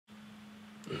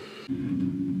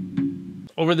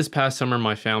Over this past summer,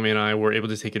 my family and I were able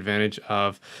to take advantage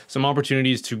of some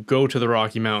opportunities to go to the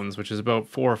Rocky Mountains, which is about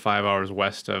 4 or 5 hours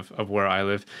west of where I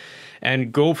live,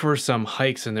 and go for some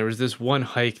hikes. And there was this one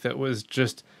hike that was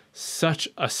just such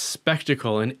a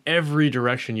spectacle. In every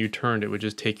direction you turned, it would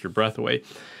just take your breath away.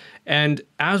 And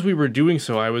as we were doing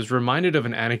so, I was reminded of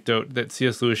an anecdote that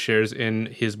C.S. Lewis shares in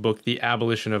his book, The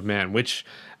Abolition of Man, which,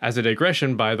 as a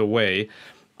digression, by the way,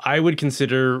 I would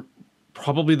consider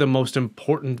probably the most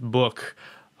important book,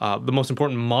 the most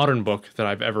important modern book that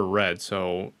I've ever read.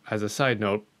 So as a side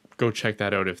note, go check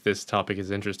that out if this topic is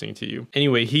interesting to you.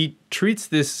 Anyway, he treats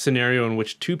this scenario in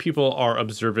which two people are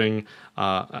observing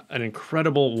an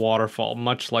incredible waterfall,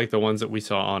 much like the ones that we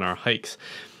saw on our hikes.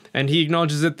 And he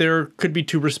acknowledges that there could be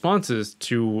two responses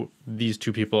to these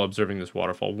two people observing this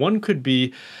waterfall. One could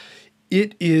be,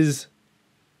 it is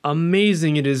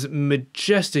amazing, it is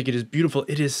majestic, it is beautiful,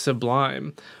 it is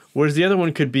sublime. Whereas the other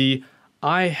one could be,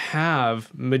 I have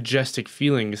majestic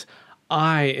feelings,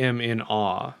 I am in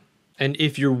awe. And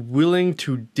if you're willing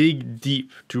to dig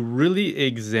deep, to really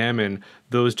examine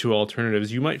those two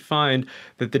alternatives, you might find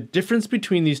that the difference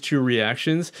between these two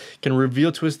reactions can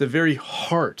reveal to us the very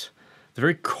heart, the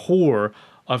very core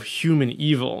of human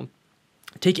evil.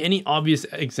 Take any obvious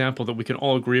example that we can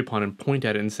all agree upon and point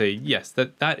at it and say, yes,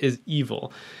 that is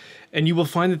evil. And you will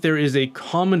find that there is a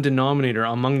common denominator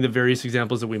among the various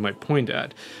examples that we might point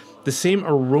at. The same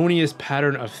erroneous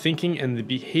pattern of thinking and the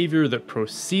behavior that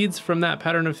proceeds from that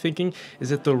pattern of thinking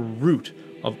is at the root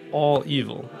of all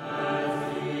evil.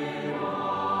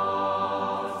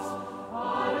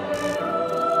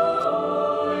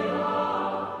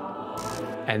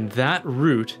 And that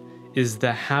root is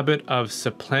the habit of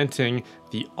supplanting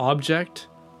the object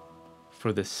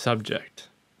for the subject.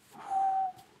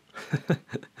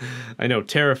 I know,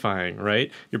 terrifying,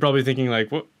 right? You're probably thinking like,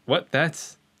 what?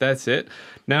 That's it?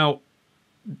 Now,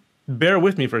 bear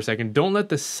with me for a second. Don't let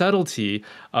the subtlety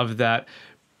of that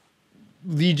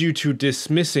lead you to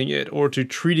dismissing it or to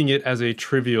treating it as a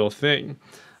trivial thing.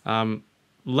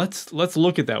 Let's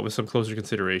look at that with some closer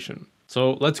consideration.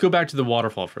 So let's go back to the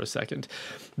waterfall for a second.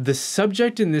 The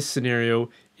subject in this scenario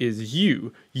is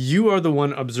you. You are the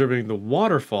one observing the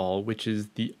waterfall, which is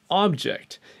the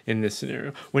object in this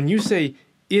scenario. When you say,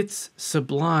 it's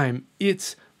sublime,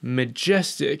 it's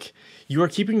majestic, you are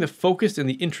keeping the focus and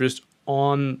the interest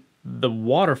on the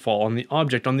waterfall, on the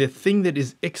object, on the thing that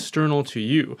is external to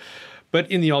you. But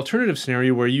in the alternative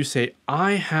scenario where you say,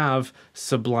 I have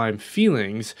sublime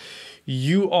feelings,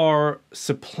 you are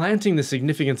supplanting the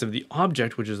significance of the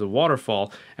object, which is the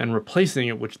waterfall, and replacing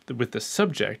it with the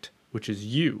subject, which is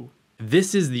you.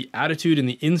 This is the attitude and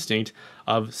the instinct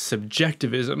of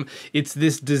subjectivism. It's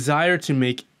this desire to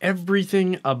make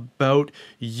everything about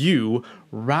you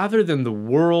rather than the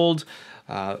world,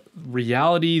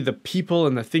 reality, the people,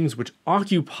 and the things which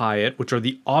occupy it, which are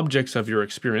the objects of your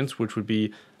experience, which would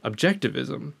be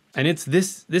objectivism. And it's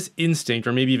this instinct,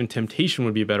 or maybe even temptation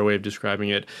would be a better way of describing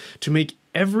it, to make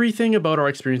everything about our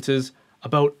experiences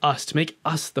about us, to make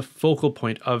us the focal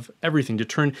point of everything, to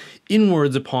turn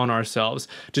inwards upon ourselves,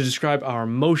 to describe our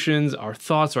emotions, our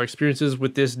thoughts, our experiences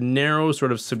with this narrow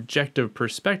sort of subjective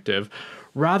perspective,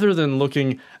 rather than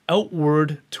looking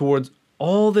outward towards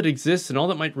all that exists and all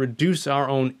that might reduce our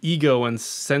own ego and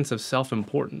sense of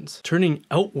self-importance. Turning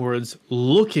outwards,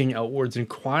 looking outwards,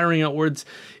 inquiring outwards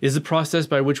is the process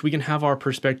by which we can have our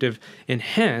perspective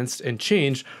enhanced and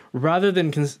changed rather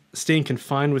than staying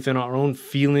confined within our own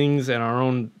feelings and our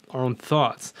own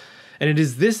thoughts. And it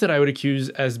is this that I would accuse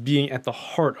as being at the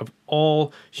heart of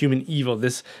all human evil,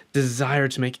 this desire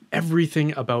to make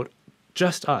everything about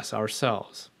just us,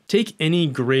 ourselves. Take any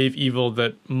grave evil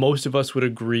that most of us would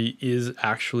agree is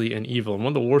actually an evil. And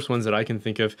one of the worst ones that I can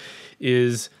think of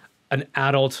is an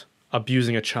adult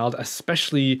abusing a child,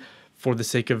 especially for the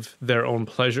sake of their own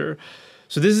pleasure.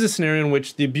 So this is a scenario in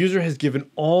which the abuser has given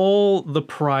all the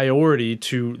priority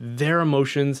to their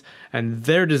emotions and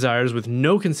their desires with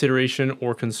no consideration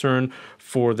or concern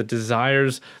for the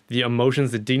desires, the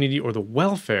emotions, the dignity, or the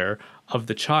welfare of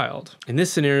the child. In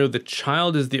this scenario, the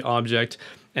child is the object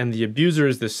and the abuser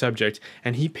is the subject,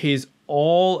 and he pays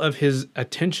all of his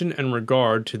attention and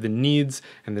regard to the needs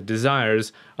and the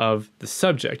desires of the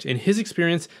subject. In his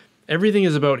experience, everything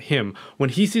is about him. When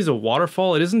he sees a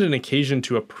waterfall, it isn't an occasion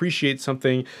to appreciate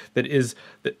something that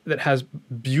has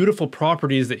beautiful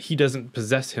properties that he doesn't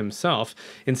possess himself.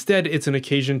 Instead, it's an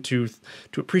occasion to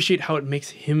appreciate how it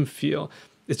makes him feel.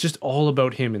 It's just all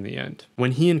about him in the end.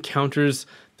 When he encounters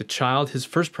the child, his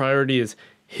first priority is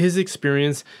his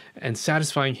experience and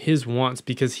satisfying his wants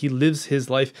because he lives his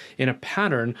life in a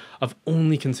pattern of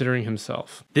only considering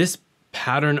himself. This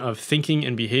pattern of thinking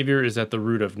and behavior is at the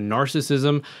root of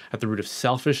narcissism, at the root of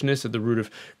selfishness, at the root of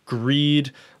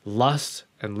greed, lust,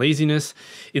 and laziness.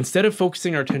 Instead of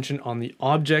focusing our attention on the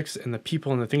objects and the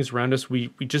people and the things around us, we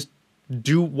just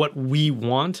do what we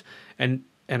want and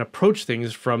approach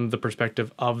things from the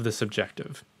perspective of the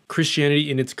subjective. Christianity,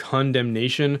 in its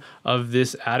condemnation of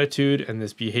this attitude and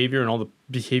this behavior and all the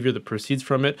behavior that proceeds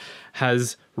from it,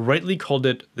 has rightly called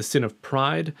it the sin of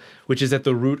pride, which is at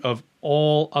the root of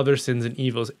all other sins and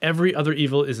evils. Every other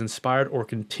evil is inspired or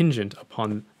contingent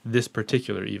upon this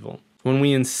particular evil. When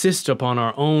we insist upon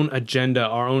our own agenda,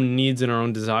 our own needs and our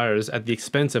own desires at the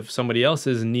expense of somebody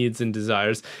else's needs and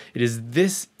desires, it is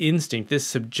this instinct, this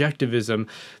subjectivism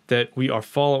that we are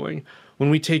following. When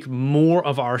we take more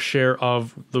of our share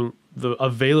of the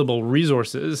available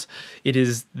resources, it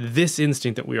is this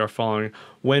instinct that we are following.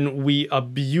 When we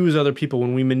abuse other people,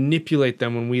 when we manipulate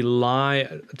them, when we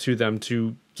lie to them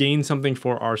to gain something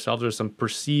for ourselves or some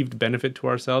perceived benefit to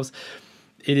ourselves,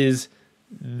 it is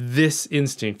this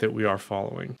instinct that we are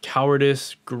following.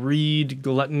 Cowardice, greed,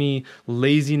 gluttony,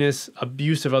 laziness,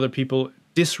 abuse of other people,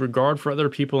 disregard for other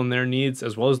people and their needs,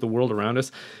 as well as the world around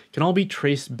us, can all be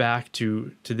traced back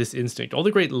to this instinct. All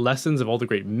the great lessons of all the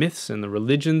great myths and the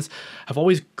religions have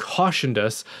always cautioned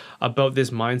us about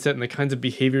this mindset and the kinds of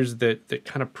behaviors that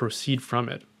kind of proceed from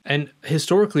it. And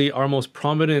historically, our most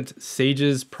prominent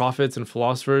sages, prophets, and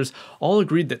philosophers all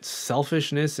agreed that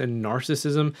selfishness and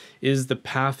narcissism is the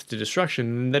path to destruction,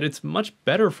 and that it's much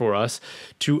better for us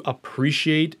to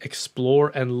appreciate,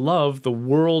 explore, and love the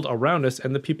world around us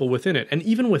and the people within it. And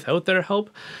even without their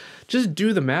help, just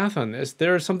do the math on this.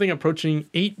 There are something approaching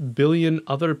 8 billion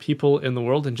other people in the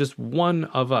world and just one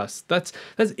of us. That's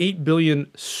 8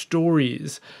 billion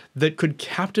stories that could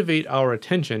captivate our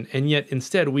attention, and yet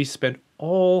instead we spent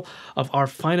all of our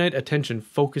finite attention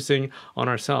focusing on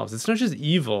ourselves. It's not just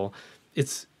evil,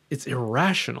 it's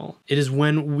irrational. It is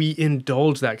when we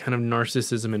indulge that kind of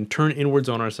narcissism and turn inwards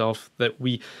on ourselves that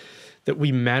we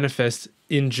manifest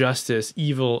injustice,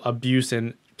 evil, abuse,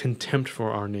 and contempt for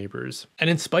our neighbors. And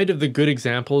in spite of the good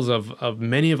examples of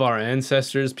many of our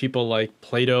ancestors, people like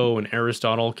Plato and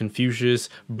Aristotle, Confucius,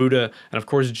 Buddha, and of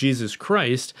course Jesus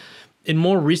Christ, in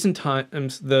more recent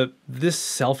times, this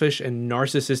selfish and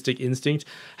narcissistic instinct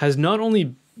has not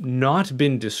only not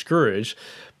been discouraged,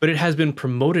 but it has been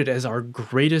promoted as our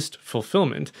greatest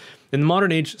fulfillment. In the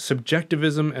modern age,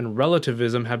 subjectivism and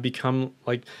relativism have become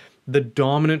like the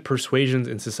dominant persuasions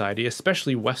in society,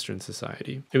 especially Western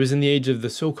society. It was in the age of the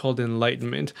so-called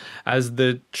Enlightenment, as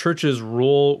the church's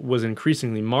role was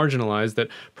increasingly marginalized, that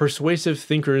persuasive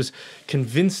thinkers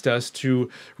convinced us to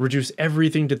reduce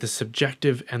everything to the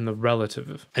subjective and the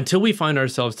relative. Until we find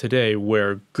ourselves today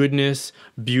where goodness,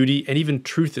 beauty, and even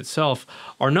truth itself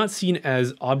are not seen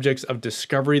as objects of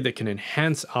discovery that can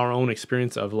enhance our own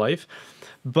experience of life,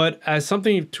 but as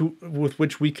something with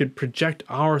which we could project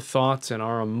our thoughts and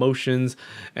our emotions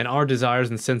and our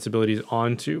desires and sensibilities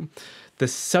onto. The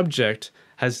subject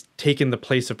has taken the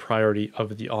place of priority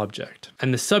of the object.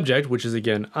 And the subject, which is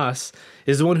again us,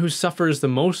 is the one who suffers the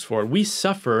most for it. We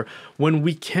suffer when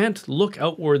we can't look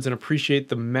outwards and appreciate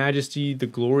the majesty, the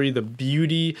glory, the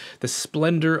beauty, the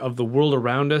splendor of the world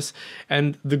around us,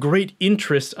 and the great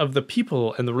interest of the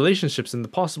people and the relationships and the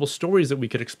possible stories that we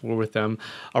could explore with them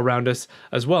around us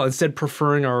as well, instead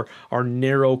preferring our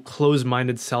narrow,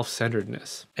 closed-minded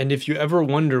self-centeredness. And if you ever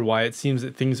wonder why it seems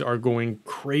that things are going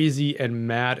crazy and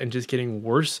mad and just getting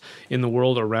worse in the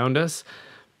world around us,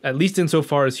 at least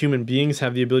insofar as human beings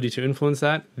have the ability to influence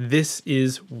that, this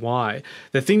is why.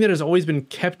 The thing that has always been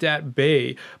kept at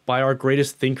bay by our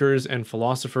greatest thinkers and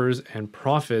philosophers and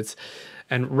prophets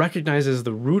and recognized as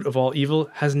the root of all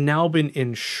evil has now been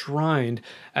enshrined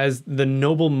as the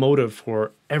noble motive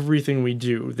for everything we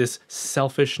do. This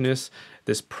selfishness,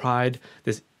 this pride,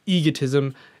 this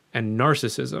egotism, and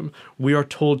narcissism. We are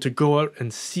told to go out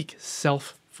and seek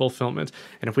self-fulfillment.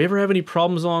 And if we ever have any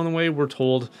problems along the way, we're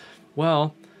told,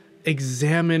 well,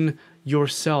 examine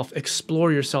yourself,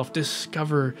 explore yourself,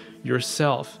 discover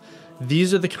yourself.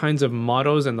 These are the kinds of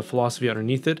mottos and the philosophy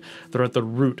underneath it that are at the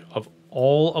root of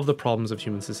all of the problems of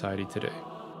human society today.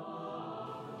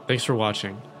 Thanks for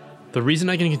watching. The reason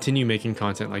I can continue making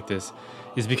content like this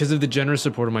is because of the generous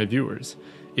support of my viewers.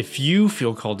 If you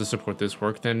feel called to support this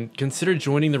work, then consider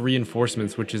joining the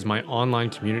Reinforcements, which is my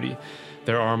online community.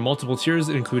 There are multiple tiers,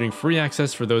 including free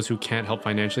access for those who can't help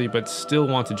financially but still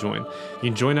want to join. You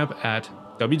can join up at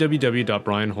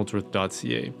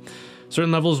www.brianholdsworth.ca.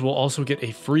 Certain levels will also get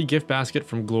a free gift basket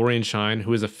from Glory and Shine,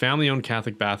 who is a family-owned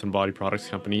Catholic bath and body products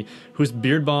company whose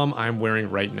beard balm I'm wearing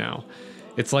right now.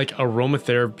 It's like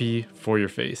aromatherapy for your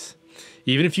face.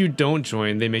 Even if you don't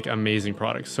join, they make amazing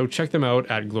products. So check them out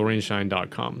at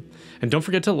gloryandshine.com. And don't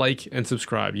forget to like and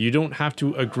subscribe. You don't have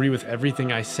to agree with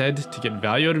everything I said to get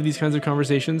value out of these kinds of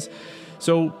conversations.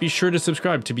 So be sure to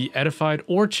subscribe to be edified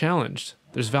or challenged.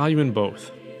 There's value in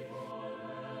both.